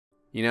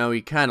You know,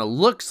 he kind of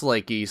looks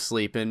like he's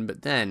sleeping,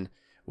 but then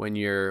when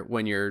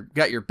you're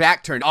got your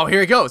back turned, oh,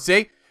 here he goes,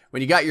 see?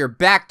 When you got your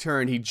back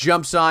turned, he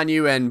jumps on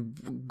you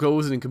and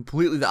goes in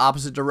completely the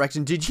opposite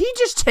direction. Did he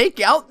just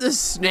take out the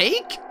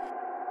snake?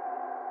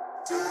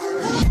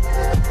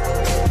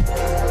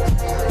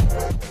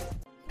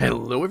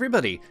 Hello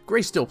everybody,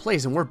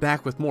 GrayStillPlays, and we're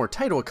back with more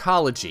Tyto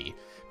Ecology.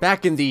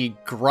 Back in the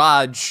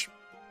garage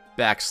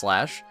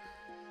backslash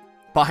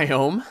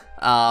biome.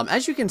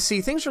 As you can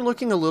see, things are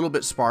looking a little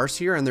bit sparse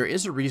here, and there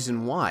is a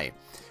reason why.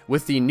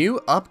 With the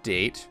new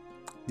update,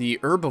 the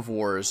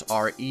herbivores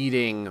are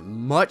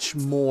eating much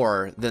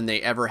more than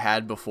they ever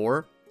had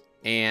before,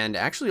 and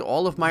actually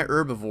all of my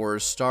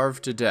herbivores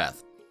starved to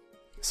death.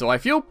 So I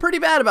feel pretty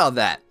bad about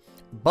that,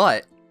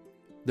 but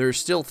there's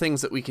still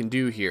things that we can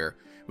do here.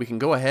 We can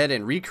go ahead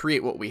and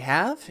recreate what we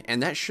have,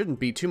 and that shouldn't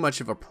be too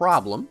much of a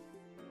problem.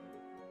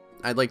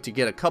 I'd like to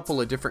get a couple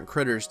of different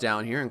critters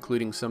down here,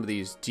 including some of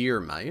these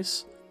deer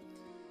mice.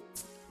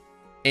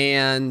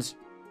 And,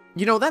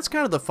 you know, that's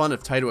kind of the fun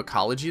of Tyto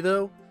Ecology,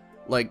 though.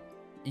 Like,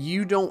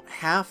 you don't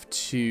have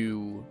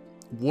to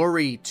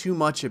worry too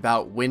much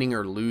about winning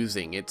or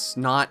losing. It's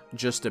not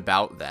just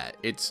about that.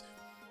 It's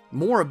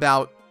more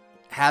about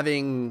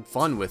having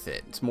fun with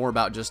it. It's more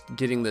about just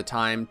getting the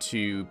time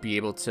to be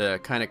able to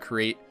kind of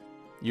create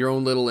your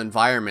own little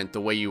environment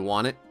the way you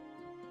want it.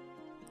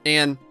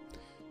 And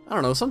I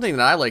don't know, something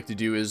that I like to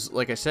do is,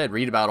 like I said,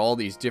 read about all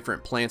these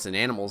different plants and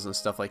animals and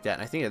stuff like that,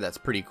 and I think that that's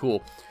pretty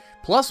cool.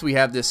 Plus, we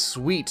have this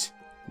sweet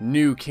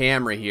new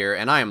camera here,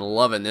 and I am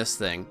loving this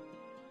thing.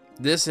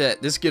 This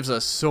gives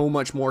us so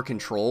much more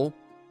control,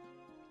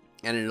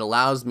 and it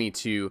allows me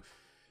to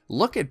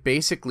look at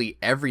basically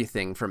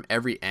everything from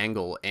every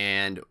angle,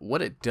 and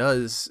what it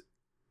does,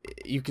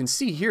 you can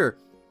see here,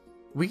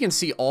 we can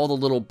see all the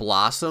little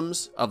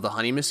blossoms of the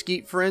honey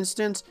mesquite, for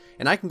instance,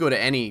 and I can go to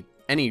any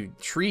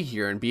tree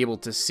here and be able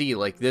to see,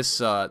 like this,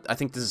 I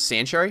think this is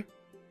sand cherry?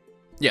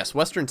 Yes,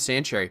 western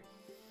sand cherry.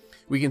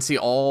 We can see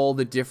all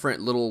the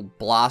different little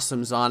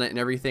blossoms on it and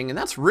everything, and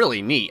that's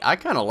really neat. I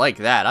kind of like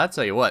that, I'll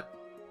tell you what.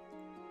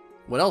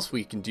 What else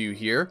we can do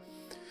here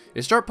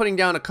is start putting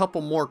down a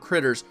couple more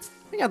critters.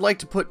 I think I'd like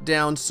to put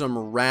down some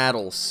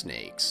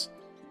rattlesnakes.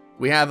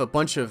 We have a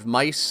bunch of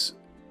mice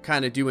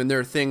kind of doing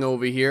their thing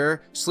over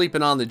here,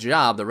 sleeping on the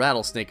job. The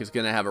rattlesnake is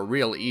going to have a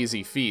real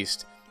easy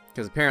feast,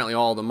 because apparently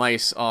all the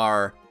mice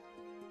are,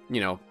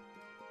 you know,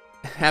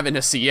 having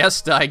a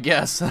siesta, I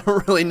guess. I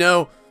don't really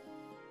know.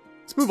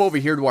 Let's move over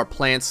here to our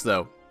plants,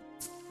 though.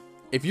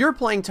 If you're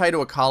playing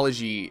Tyto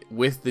Ecology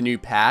with the new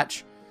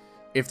patch,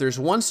 if there's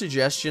one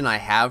suggestion I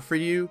have for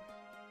you,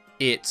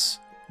 it's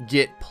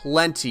get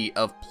plenty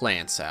of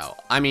plants out.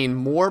 I mean,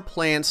 more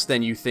plants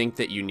than you think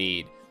that you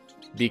need,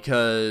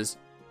 because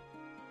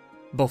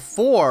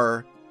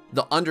before,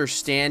 the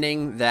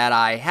understanding that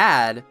I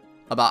had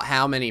about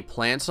how many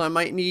plants I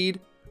might need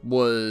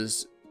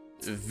was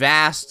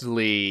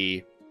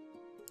vastly,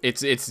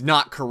 it's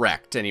not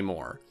correct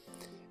anymore.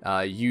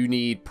 You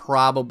need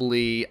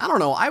probably, I don't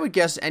know, I would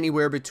guess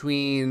anywhere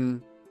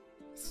between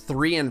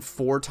 3 and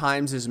 4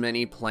 times as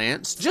many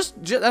plants.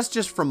 That's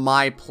just from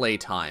my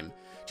playtime,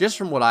 just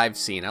from what I've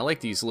seen. I like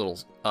these little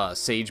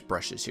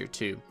sagebrushes here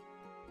too.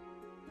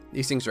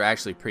 These things are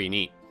actually pretty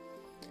neat.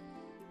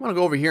 I want to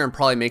go over here and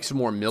probably make some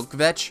more milk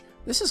vetch.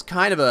 This is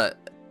kind of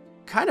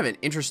an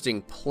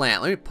interesting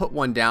plant. Let me put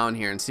one down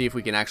here and see if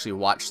we can actually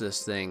watch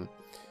this thing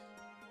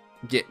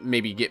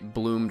maybe get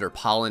bloomed or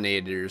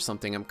pollinated or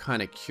something. I'm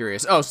kind of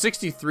curious. Oh,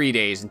 63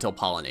 days until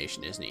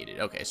pollination is needed.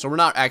 Okay, so we're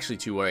not actually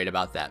too worried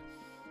about that.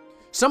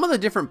 Some of the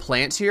different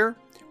plants here,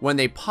 when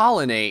they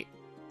pollinate,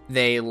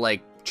 they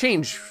like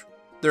change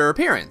their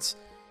appearance.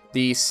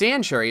 The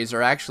sand cherries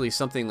are actually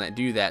something that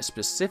do that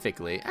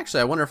specifically. Actually,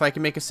 I wonder if I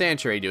can make a sand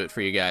cherry do it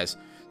for you guys.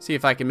 See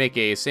if I can make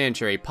a sand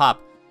cherry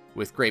pop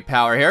with great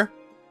power here.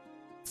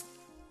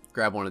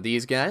 Grab one of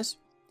these guys.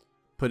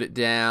 Put it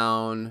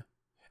down.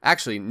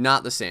 Actually,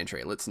 not the sand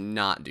cherry. Let's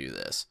not do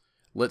this.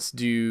 Let's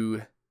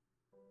do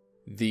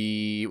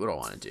the... What do I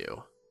want to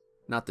do?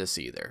 Not this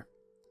either.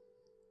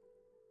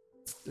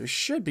 There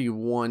should be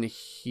one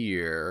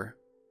here.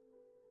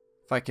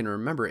 If I can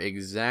remember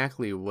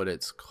exactly what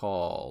it's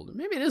called.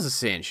 Maybe it is a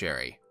sand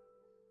cherry.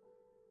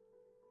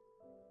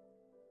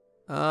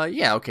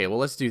 Yeah, okay, well,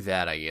 let's do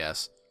that, I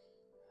guess.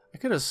 I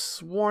could have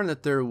sworn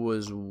that there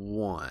was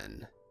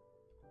one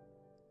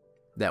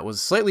that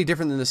was slightly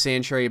different than the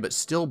sand cherry, but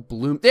still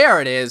bloomed.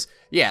 There it is.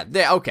 Yeah,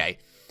 there, okay.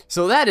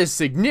 So that is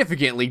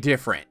significantly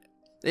different.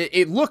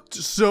 It looked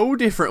so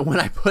different when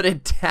I put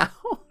it down.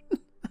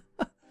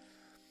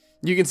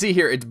 You can see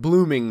here, it's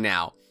blooming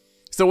now.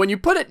 So when you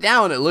put it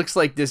down, it looks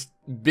like this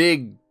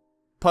big,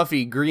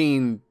 puffy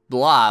green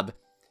blob.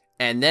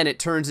 And then it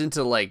turns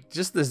into like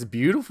just this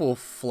beautiful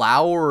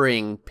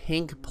flowering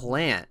pink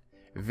plant.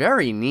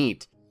 Very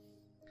neat.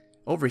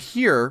 Over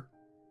here,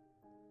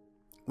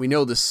 we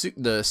know the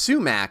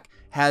sumac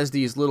has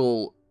these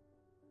little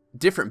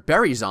different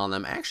berries on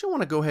them. I actually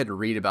want to go ahead and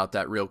read about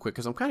that real quick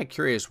because I'm kind of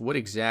curious what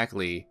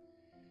exactly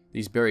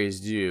these berries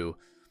do.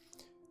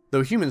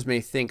 Though humans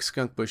may think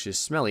skunk bush is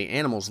smelly,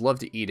 animals love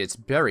to eat its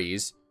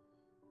berries.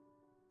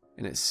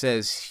 And it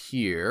says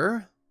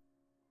here,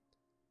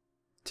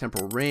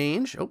 temporal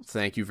range. Oh,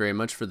 thank you very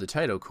much for the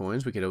Tyto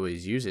coins. We could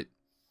always use it.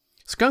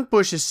 Skunk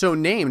bush is so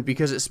named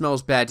because it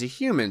smells bad to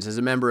humans. As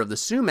a member of the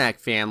sumac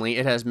family,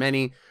 it has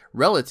many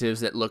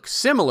relatives that look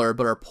similar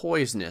but are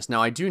poisonous.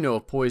 Now, I do know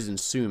of poison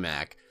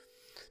sumac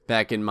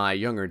back in my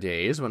younger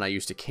days when I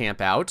used to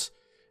camp out.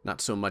 Not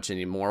so much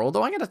anymore,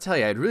 although I gotta tell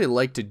you, I'd really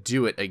like to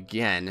do it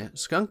again.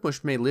 Skunk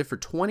bush may live for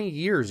 20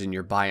 years in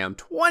your biome.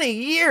 20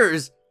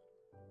 years!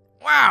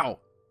 Wow!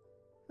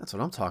 That's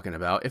what I'm talking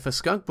about. If a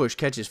skunk bush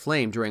catches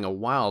flame during a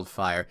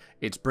wildfire,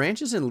 its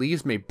branches and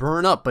leaves may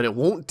burn up, but it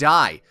won't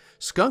die.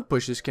 Skunk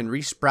bushes can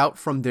resprout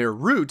from their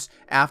roots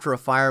after a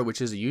fire, which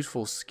is a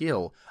useful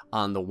skill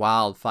on the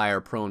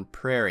wildfire-prone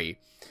prairie.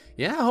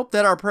 Yeah, I hope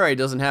that our prairie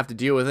doesn't have to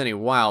deal with any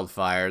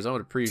wildfires. I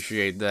would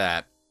appreciate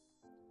that.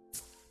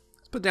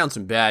 Let's put down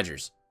some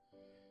badgers.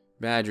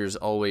 Badgers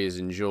always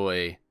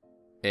enjoy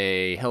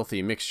a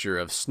healthy mixture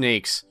of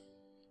snakes,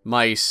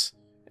 mice,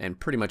 and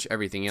pretty much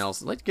everything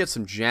else. I'd like to get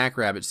some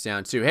jackrabbits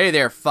down too. Hey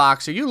there,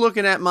 fox. Are you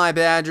looking at my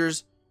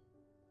badgers?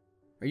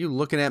 Are you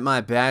looking at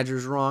my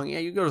badgers wrong? Yeah,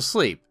 you go to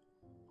sleep.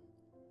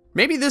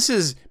 Maybe this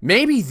is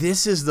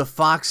the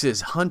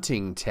fox's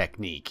hunting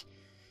technique.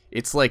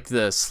 It's like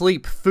the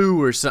sleep foo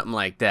or something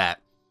like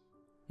that.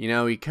 You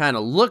know, he kind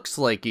of looks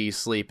like he's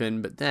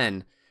sleeping, but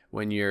then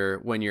when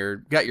you're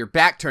got your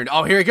back turned,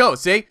 oh, here he goes,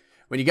 see?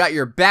 When you got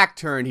your back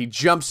turned, he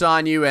jumps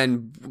on you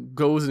and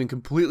goes in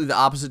completely the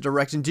opposite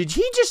direction. Did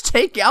he just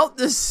take out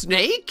this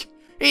snake?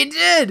 He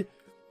did!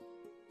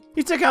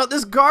 He took out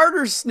this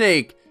garter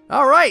snake.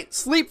 All right,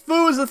 sleep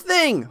foo is a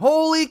thing.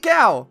 Holy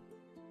cow.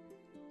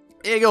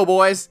 Here you go,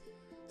 boys.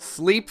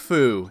 Sleep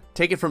foo.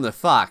 Take it from the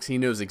fox. He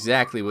knows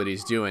exactly what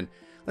he's doing.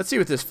 Let's see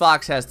what this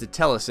fox has to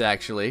tell us,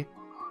 actually.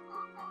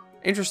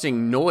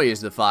 Interesting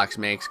noise the fox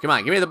makes. Come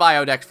on, give me the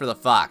biodex for the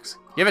fox.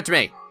 Give it to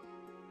me.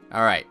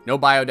 Alright, no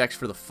biodex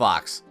for the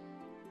fox.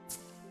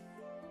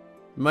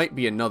 Might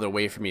be another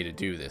way for me to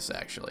do this,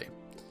 actually.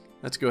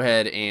 Let's go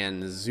ahead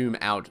and zoom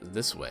out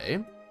this way.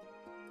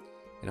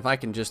 And if I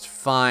can just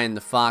find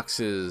the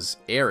fox's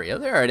area.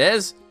 There it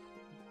is.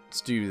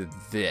 Let's do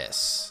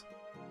this.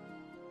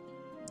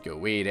 Go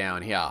way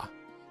down here.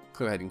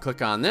 Go ahead and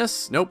click on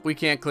this. Nope, we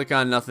can't click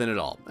on nothing at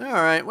all.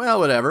 Alright, well,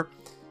 whatever.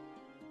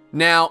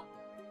 Now,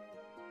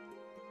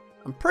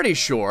 I'm pretty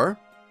sure,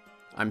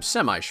 I'm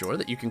semi-sure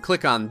that you can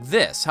click on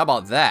this. How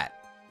about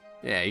that?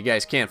 Yeah, you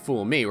guys can't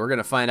fool me. We're going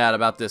to find out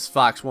about this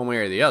fox one way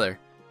or the other.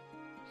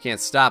 You can't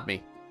stop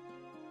me.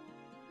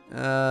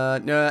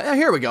 No,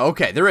 here we go.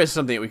 Okay, there is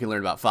something that we can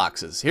learn about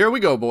foxes. Here we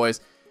go,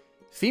 boys.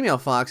 Female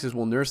foxes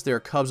will nurse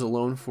their cubs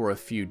alone for a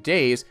few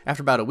days.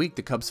 After about a week,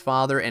 the cub's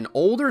father and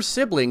older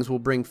siblings will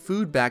bring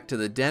food back to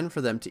the den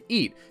for them to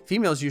eat.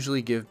 Females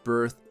usually give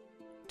birth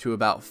to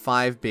about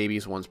 5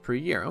 babies once per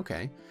year.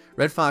 Okay.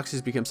 Red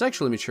foxes become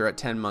sexually mature at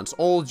 10 months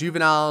old.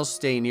 Juveniles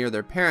stay near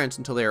their parents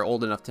until they are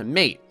old enough to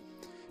mate,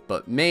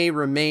 but may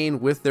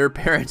remain with their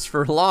parents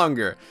for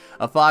longer.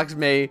 A fox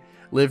may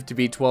live to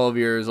be 12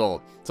 years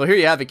old. So here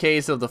you have a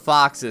case of the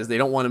foxes. They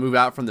don't want to move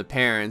out from the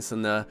parents,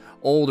 and the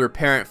older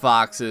parent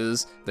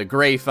foxes, the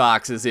gray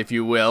foxes, if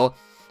you will,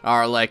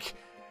 are like,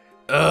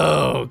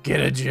 oh,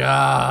 get a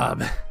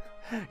job.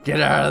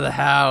 Get out of the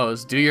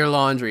house. Do your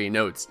laundry.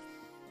 Notes.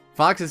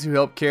 Foxes who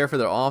help care for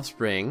their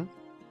offspring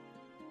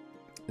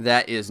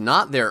that is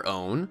not their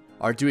own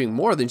are doing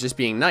more than just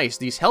being nice.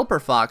 These helper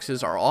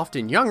foxes are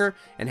often younger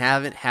and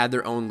haven't had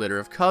their own litter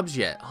of cubs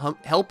yet.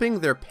 Helping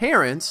their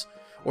parents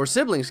or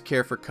siblings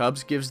care for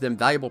cubs gives them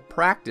valuable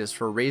practice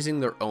for raising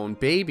their own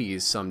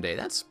babies someday.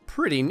 That's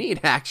pretty neat,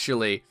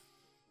 actually.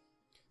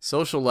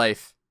 Social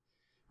life.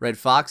 Red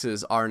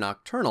foxes are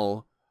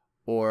nocturnal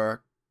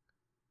or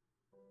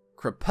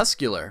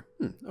crepuscular.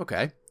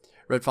 Okay.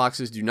 Red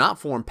foxes do not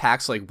form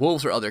packs like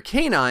wolves or other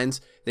canines.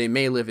 They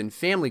may live in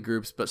family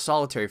groups, but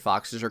solitary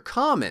foxes are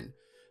common.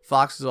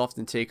 Foxes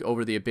often take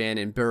over the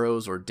abandoned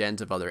burrows or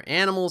dens of other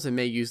animals and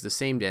may use the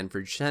same den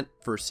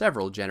for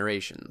several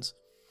generations.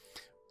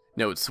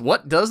 Notes,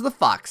 what does the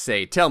fox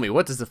say? Tell me,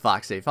 what does the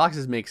fox say?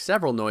 Foxes make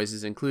several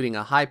noises, including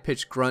a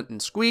high-pitched grunt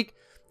and squeak.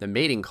 The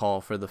mating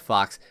call for the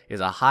fox is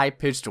a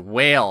high-pitched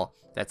wail.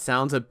 That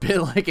sounds a bit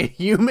like a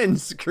human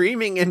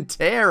screaming in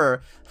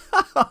terror.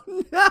 Oh,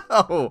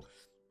 no!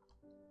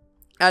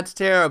 That's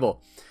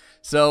terrible.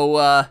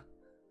 So,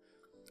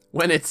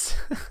 when it's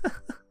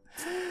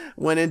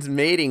when it's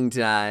mating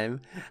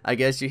time, I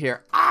guess you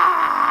hear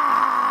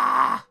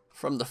ah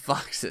from the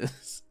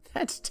foxes.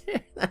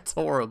 That's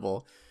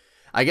horrible.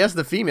 I guess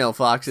the female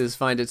foxes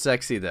find it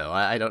sexy, though.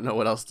 I don't know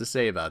what else to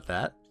say about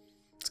that.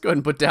 Let's go ahead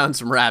and put down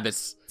some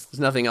rabbits. There's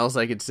nothing else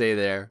I could say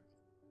there.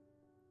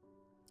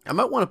 I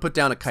might want to put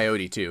down a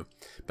coyote, too.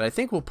 But I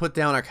think we'll put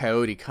down our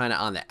coyote kind of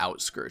on the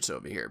outskirts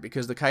over here,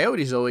 because the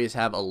coyotes always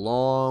have a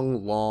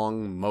long,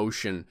 long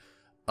motion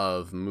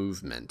of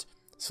movement.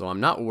 So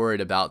I'm not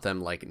worried about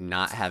them, like,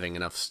 not having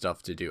enough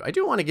stuff to do. I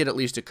do want to get at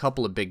least a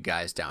couple of big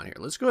guys down here.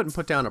 Let's go ahead and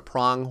put down a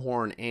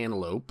pronghorn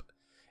antelope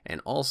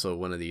and also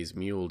one of these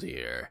mule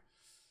deer.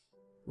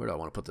 Where do I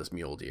want to put this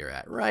mule deer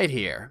at? Right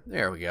here.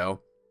 There we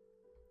go.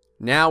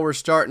 Now we're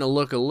starting to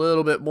look a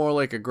little bit more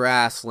like a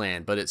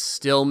grassland, but it's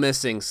still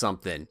missing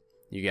something.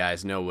 You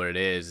guys know what it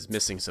is. It's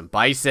missing some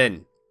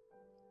bison.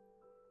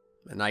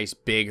 A nice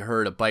big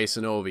herd of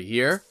bison over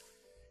here.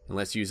 And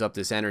let's use up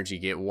this energy,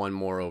 get one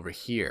more over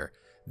here.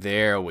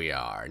 There we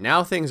are.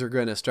 Now things are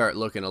going to start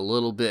looking a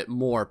little bit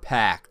more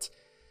packed.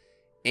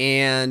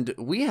 And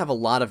we have a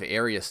lot of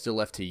area still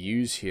left to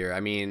use here.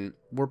 I mean,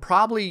 we're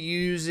probably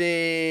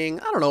using,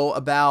 I don't know,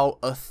 about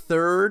a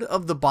third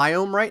of the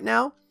biome right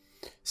now.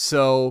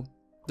 So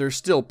there's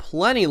still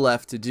plenty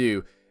left to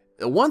do.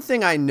 One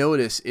thing I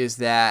notice is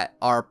that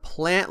our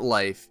plant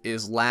life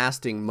is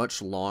lasting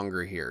much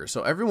longer here.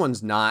 So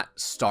everyone's not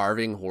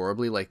starving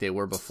horribly like they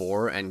were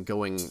before and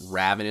going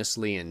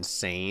ravenously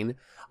insane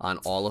on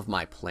all of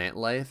my plant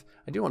life.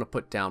 I do want to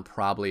put down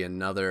probably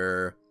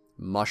another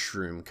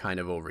mushroom kind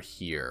of over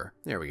here.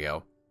 There we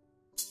go.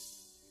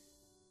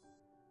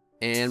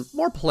 And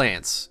more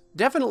plants.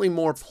 Definitely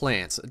more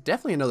plants.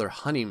 Definitely another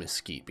honey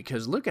mesquite,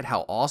 because look at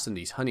how awesome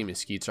these honey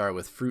mesquites are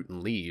with fruit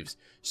and leaves.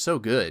 So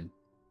good.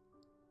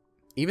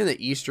 Even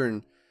the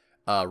eastern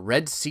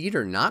red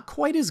cedar, not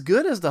quite as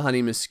good as the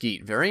honey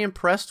mesquite. Very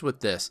impressed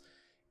with this.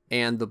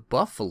 And the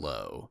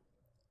buffalo.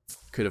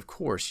 Could, of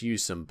course,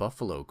 use some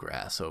buffalo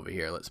grass over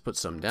here. Let's put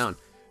some down.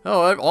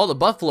 Oh, all the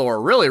buffalo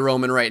are really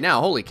roaming right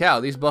now. Holy cow,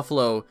 these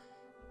buffalo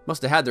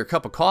must have had their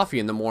cup of coffee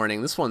in the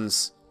morning. This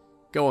one's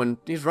going,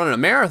 he's running a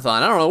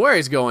marathon. I don't know where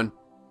he's going.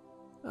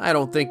 I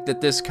don't think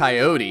that this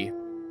coyote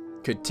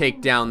could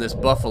take down this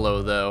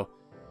buffalo, though.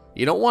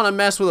 You don't want to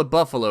mess with a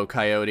buffalo,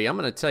 coyote. I'm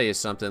going to tell you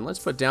something. Let's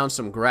put down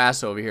some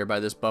grass over here by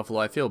this buffalo.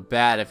 I feel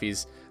bad if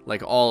he's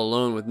like all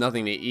alone with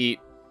nothing to eat.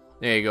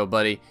 There you go,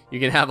 buddy. You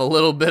can have a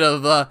little bit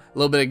of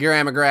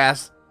grama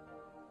grass.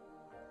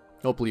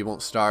 Hopefully you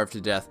won't starve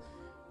to death.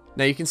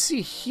 Now you can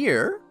see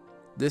here,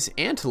 this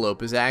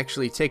antelope is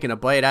actually taking a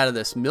bite out of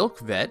this milk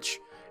vetch.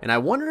 And I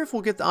wonder if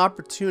we'll get the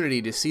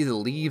opportunity to see the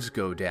leaves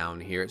go down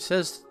here. It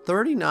says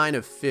 39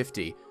 of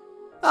 50.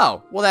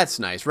 Oh, well that's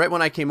nice. Right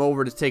when I came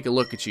over to take a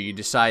look at you, you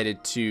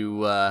decided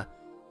to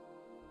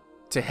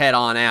head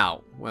on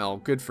out. Well,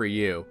 good for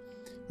you.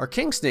 Our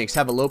king snakes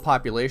have a low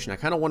population. I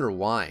kind of wonder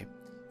why.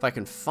 If I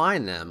can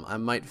find them, I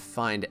might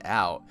find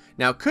out.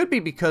 Now, it could be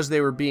because they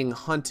were being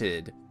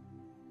hunted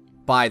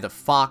by the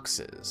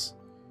foxes,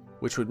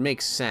 which would make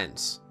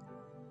sense.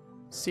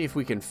 Let's see if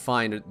we can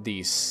find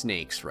these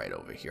snakes right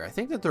over here. I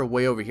think that they're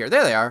way over here.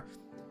 There they are.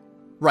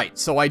 Right,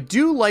 so I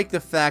do like the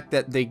fact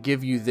that they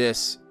give you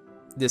this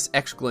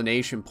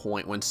exclamation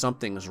point when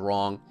something's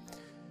wrong.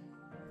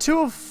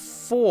 2 of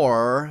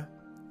 4.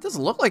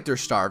 Doesn't look like they're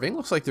starving.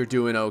 Looks like they're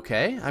doing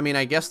okay. I mean,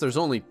 I guess there's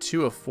only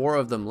 2 of 4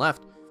 of them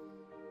left.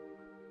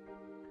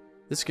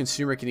 This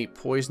consumer can eat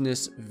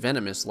poisonous,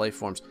 venomous life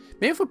forms.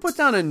 Maybe if we put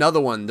down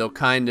another one, they'll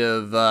kind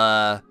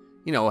of,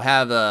 you know,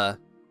 have a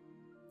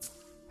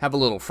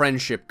little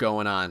friendship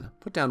going on.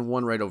 Put down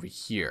one right over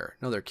here.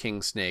 Another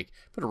king snake.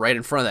 Put it right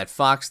in front of that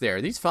fox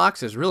there. These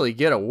foxes really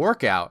get a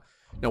workout.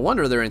 No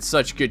wonder they're in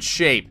such good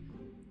shape.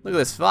 Look at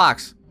this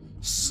fox.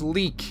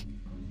 Sleek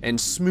and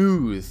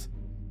smooth.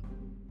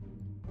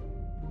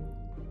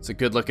 It's a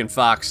good looking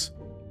fox.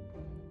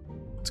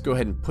 Let's go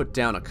ahead and put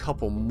down a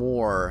couple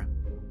more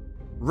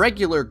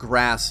regular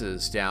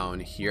grasses down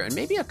here. And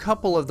maybe a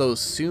couple of those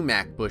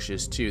sumac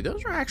bushes too.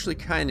 Those are actually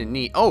kind of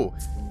neat. Oh,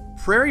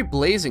 prairie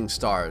blazing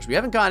stars. We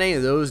haven't got any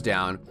of those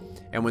down.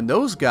 And when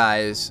those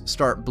guys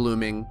start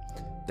blooming,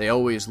 they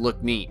always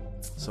look neat.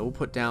 So we'll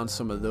put down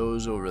some of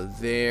those over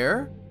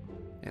there.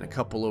 And a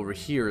couple over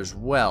here as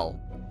well.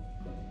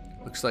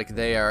 Looks like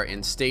they are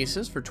in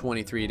stasis for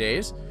 23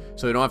 days.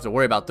 So we don't have to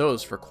worry about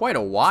those for quite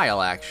a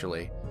while,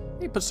 actually.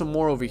 Let me put some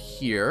more over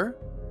here.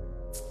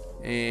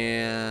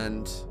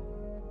 And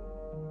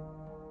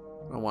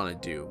what do I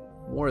want to do?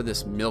 More of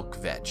this milk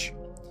vetch.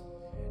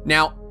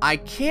 Now, I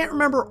can't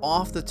remember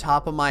off the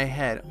top of my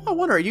head. I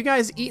wonder, are you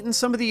guys eating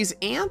some of these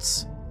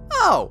ants?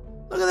 Oh,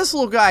 look at this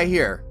little guy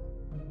here.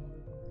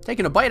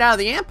 Taking a bite out of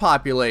the ant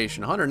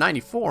population.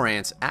 194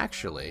 ants,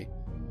 actually.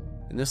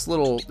 And this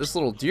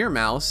little deer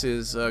mouse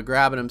is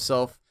grabbing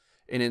himself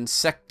an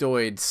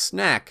insectoid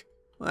snack.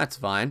 Well, that's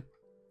fine.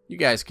 You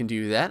guys can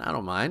do that. I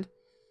don't mind.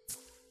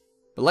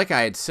 But like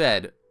I had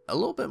said, a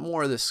little bit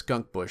more of this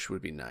skunk bush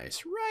would be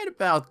nice. Right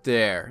about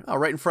there. Oh,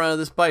 right in front of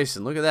this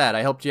bison. Look at that.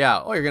 I helped you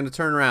out. Oh, you're going to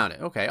turn around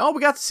it. Okay. Oh,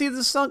 we got to see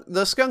the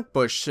skunk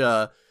bush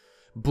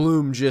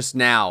bloom just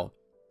now.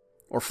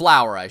 Or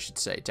flower, I should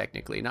say,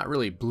 technically. Not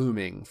really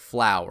blooming,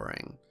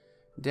 flowering.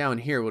 Down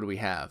here, what do we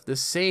have?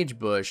 This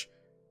sagebush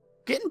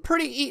getting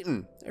pretty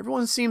eaten.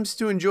 Everyone seems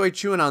to enjoy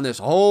chewing on this.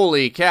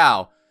 Holy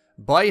cow.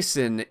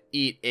 Bison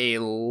eat a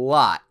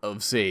lot of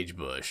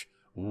sagebush.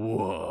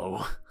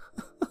 Whoa.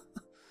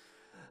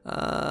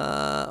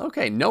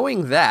 Okay,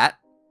 knowing that,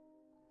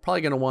 probably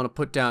going to want to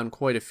put down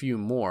quite a few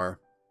more.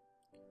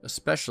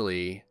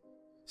 Especially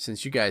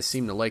since you guys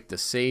seem to like the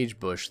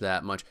sagebush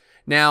that much.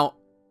 Now,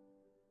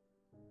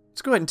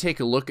 let's go ahead and take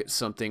a look at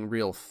something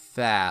real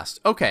fast.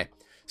 Okay,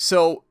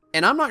 so,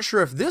 and I'm not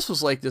sure if this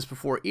was like this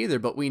before either,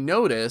 but we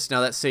noticed,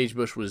 now that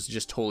sagebush was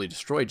just totally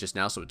destroyed just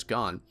now, so it's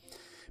gone.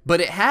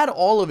 But it had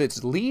all of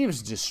its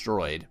leaves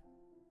destroyed.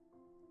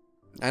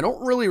 I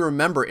don't really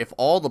remember if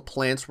all the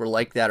plants were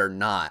like that or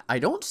not. I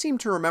don't seem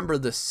to remember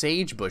the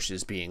sage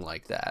bushes being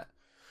like that.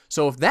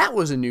 So if that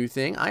was a new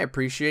thing, I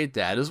appreciate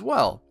that as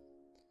well.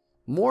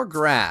 More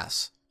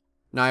grass.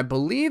 Now I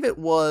believe it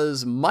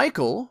was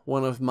Michael,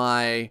 one of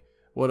my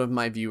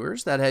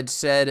viewers, that had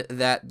said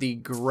that the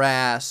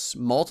grass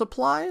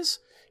multiplies.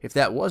 If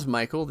that was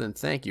Michael, then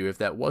thank you. If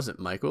that wasn't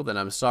Michael, then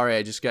I'm sorry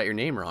I just got your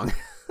name wrong.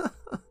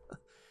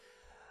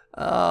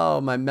 Oh,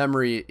 my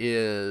memory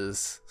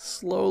is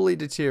slowly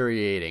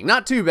deteriorating.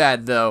 Not too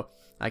bad, though.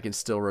 I can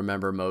still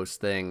remember most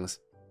things.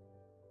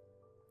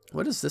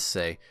 What does this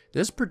say?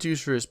 This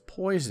producer is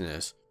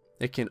poisonous.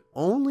 It can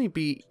only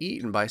be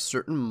eaten by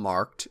certain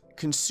marked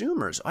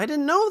consumers. I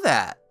didn't know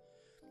that.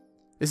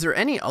 Is there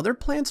any other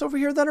plants over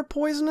here that are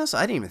poisonous?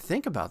 I didn't even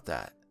think about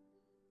that.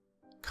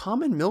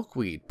 Common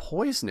milkweed.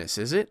 Poisonous,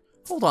 is it?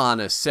 Hold on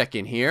a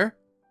second here.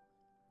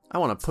 I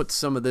want to put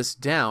some of this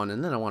down,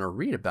 and then I want to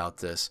read about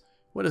this.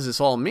 What does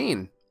this all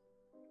mean?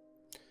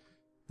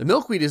 The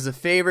milkweed is the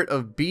favorite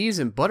of bees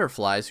and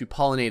butterflies who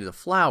pollinate the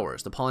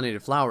flowers. The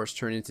pollinated flowers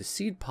turn into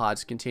seed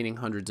pods containing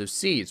hundreds of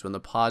seeds. When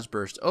the pods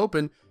burst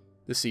open,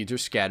 the seeds are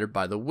scattered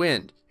by the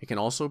wind. It can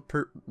also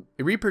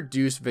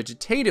reproduce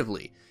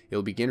vegetatively. It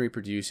will begin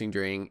reproducing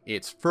during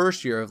its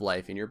first year of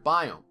life in your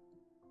biome.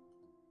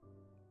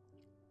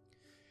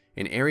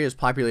 In areas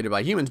populated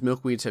by humans,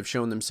 milkweeds have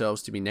shown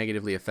themselves to be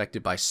negatively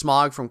affected by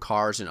smog from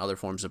cars and other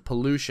forms of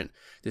pollution.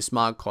 This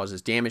smog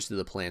causes damage to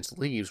the plant's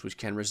leaves, which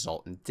can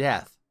result in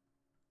death.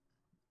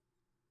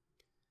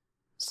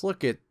 Let's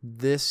look at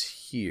this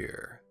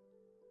here.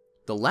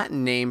 The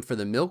Latin name for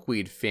the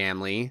milkweed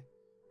family,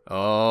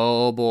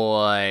 oh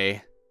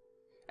boy,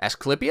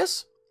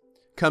 Asclepias,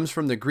 comes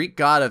from the Greek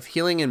god of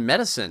healing and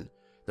medicine.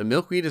 The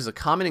milkweed is a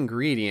common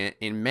ingredient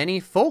in many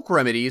folk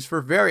remedies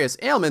for various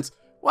ailments.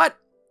 What?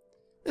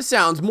 This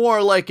sounds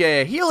more like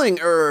a healing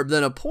herb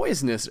than a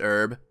poisonous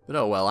herb. But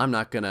oh well, I'm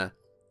not gonna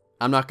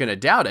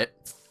doubt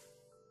it.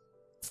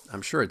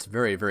 I'm sure it's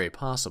very, very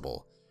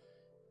possible.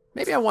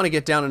 Maybe I want to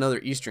get down another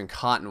eastern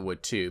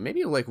cottonwood too.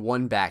 Maybe like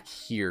one back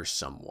here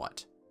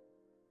somewhat.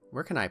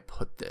 Where can I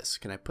put this?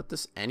 Can I put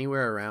this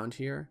anywhere around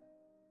here?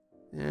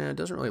 Eh, it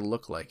doesn't really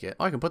look like it.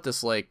 Oh, I can put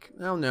this like,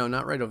 oh no,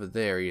 not right over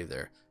there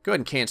either. Go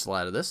ahead and cancel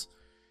out of this.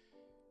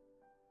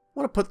 I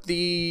want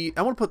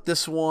to put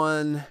this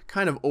one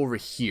kind of over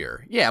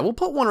here. Yeah, we'll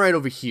put one right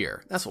over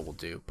here. That's what we'll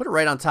do. Put it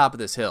right on top of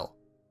this hill.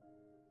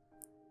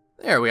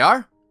 There we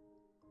are.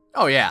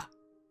 Oh yeah.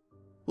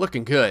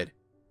 Looking good.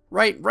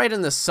 Right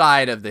in the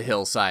side of the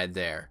hillside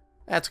there.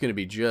 That's going to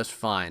be just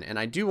fine. And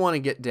I do want to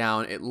get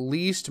down at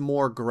least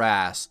more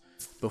grass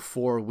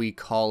before we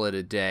call it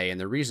a day.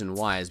 And the reason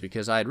why is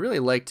because I'd really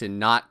like to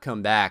not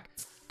come back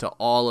to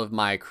all of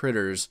my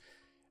critters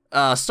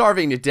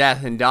starving to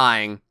death and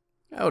dying.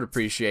 I would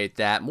appreciate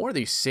that. More of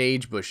these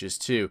sage bushes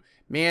too.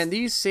 Man,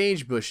 these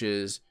sage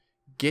bushes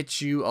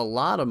get you a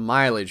lot of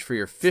mileage for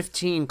your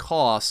 15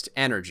 cost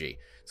energy.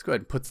 Let's go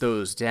ahead and put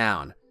those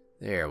down.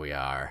 There we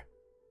are.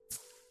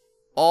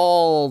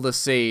 All the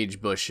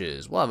sage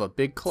bushes. We'll have a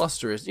big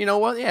cluster. You know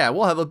what? Yeah,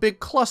 we'll have a big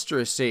cluster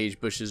of sage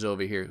bushes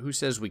over here. Who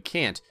says we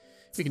can't?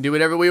 We can do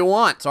whatever we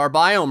want. It's our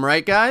biome,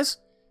 right, guys?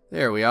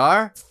 There we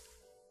are.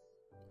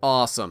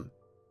 Awesome.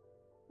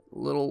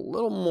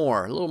 Little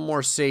more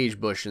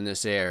sagebush in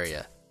this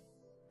area.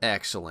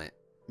 Excellent.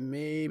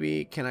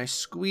 Maybe, can I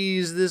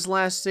squeeze this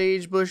last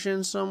sagebush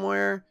in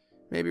somewhere?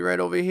 Maybe right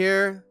over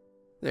here?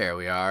 There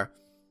we are.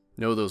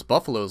 No, those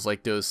buffaloes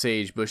like those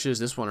sage bushes.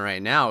 This one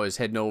right now is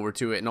heading over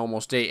to it and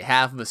almost ate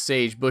half of a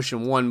sage bush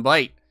in one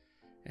bite.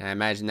 And I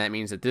imagine that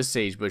means that this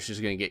sage bush is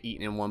going to get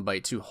eaten in one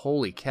bite too.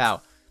 Holy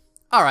cow.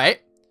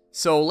 Alright,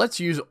 so let's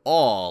use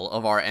all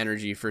of our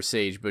energy for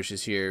sage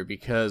bushes here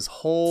because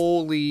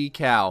holy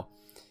cow.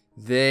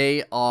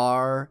 They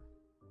are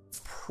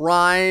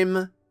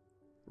prime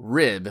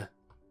rib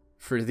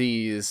for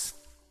these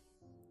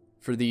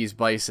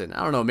bison.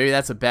 I don't know, maybe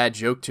that's a bad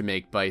joke to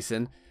make,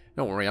 bison.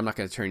 Don't worry, I'm not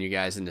going to turn you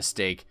guys into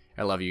steak.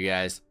 I love you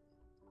guys.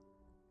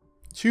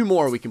 2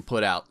 more we can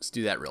put out. Let's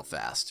do that real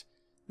fast.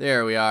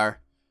 There we are.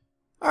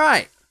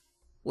 Alright.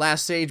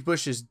 Last sage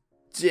bush is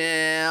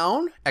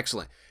down.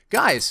 Excellent.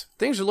 Guys,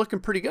 things are looking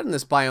pretty good in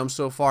this biome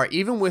so far.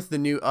 Even with the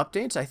new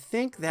updates, I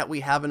think that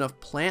we have enough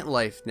plant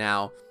life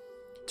now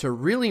to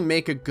really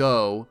make a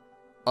go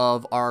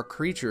of our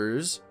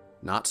creatures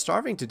not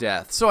starving to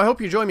death. So I hope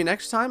you join me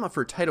next time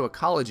for Tyto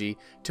Ecology.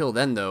 Till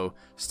then, though,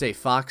 stay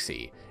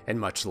foxy and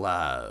much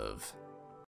love.